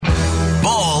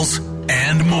emails,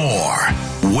 and more.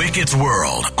 Wicked's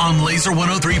World on Laser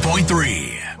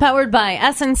 103.3. Powered by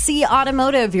SNC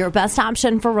Automotive, your best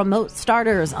option for remote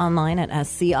starters, online at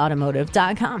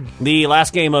scautomotive.com. The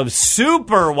last game of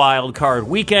Super Wild Card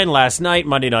Weekend last night,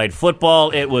 Monday Night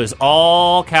Football, it was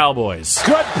all Cowboys.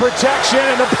 Good protection,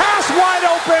 and the pass wide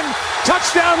open.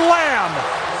 Touchdown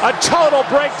Lamb. A total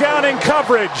breakdown in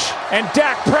coverage. And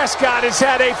Dak Prescott has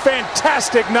had a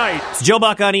fantastic night. It's Joe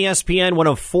Buck on ESPN, one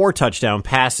of 4 touchdown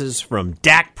passes from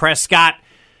Dak Prescott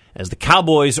as the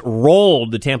Cowboys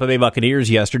rolled the Tampa Bay Buccaneers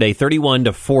yesterday,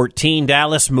 31-14.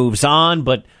 Dallas moves on,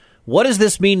 but what does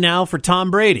this mean now for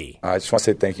Tom Brady? I just want to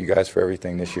say thank you guys for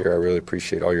everything this year. I really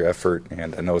appreciate all your effort,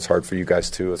 and I know it's hard for you guys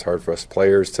too. It's hard for us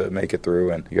players to make it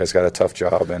through, and you guys got a tough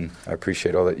job, and I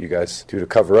appreciate all that you guys do to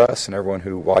cover us and everyone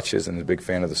who watches and is a big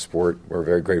fan of the sport. We're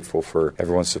very grateful for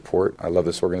everyone's support. I love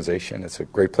this organization. It's a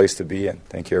great place to be, and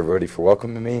thank you everybody for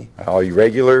welcoming me. All you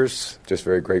regulars, just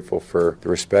very grateful for the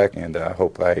respect, and I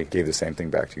hope I gave the same thing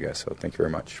back to you guys, so thank you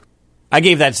very much. I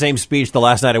gave that same speech the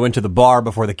last night I went to the bar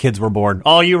before the kids were born.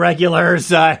 All you regulars,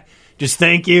 just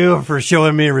thank you for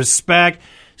showing me respect.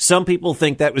 Some people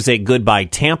think that was a goodbye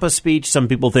Tampa speech. Some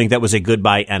people think that was a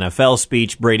goodbye NFL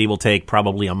speech. Brady will take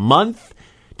probably a month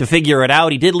to figure it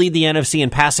out. He did lead the NFC in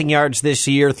passing yards this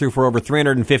year, threw for over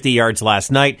 350 yards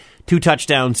last night, 2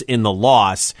 touchdowns in the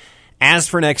loss. As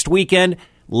for next weekend,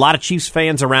 a lot of Chiefs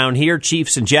fans around here.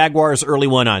 Chiefs and Jaguars, early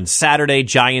one on Saturday.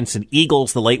 Giants and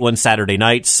Eagles, the late one Saturday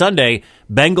night. Sunday,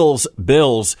 Bengals,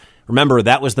 Bills. Remember,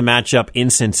 that was the matchup in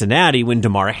Cincinnati when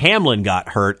Damar Hamlin got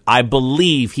hurt. I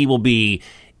believe he will be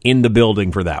in the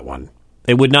building for that one.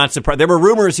 It would not surprise. There were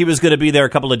rumors he was going to be there a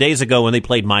couple of days ago when they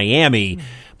played Miami,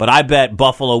 but I bet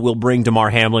Buffalo will bring Damar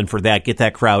Hamlin for that, get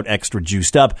that crowd extra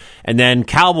juiced up. And then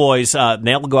Cowboys,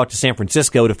 they'll go out to San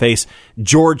Francisco to face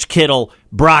George Kittle,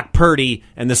 Brock Purdy,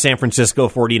 and the San Francisco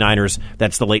 49ers.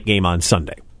 That's the late game on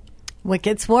Sunday.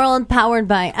 Wicked's World, powered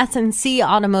by SNC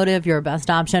Automotive, your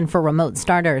best option for remote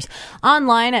starters,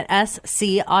 online at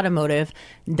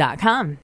scautomotive.com.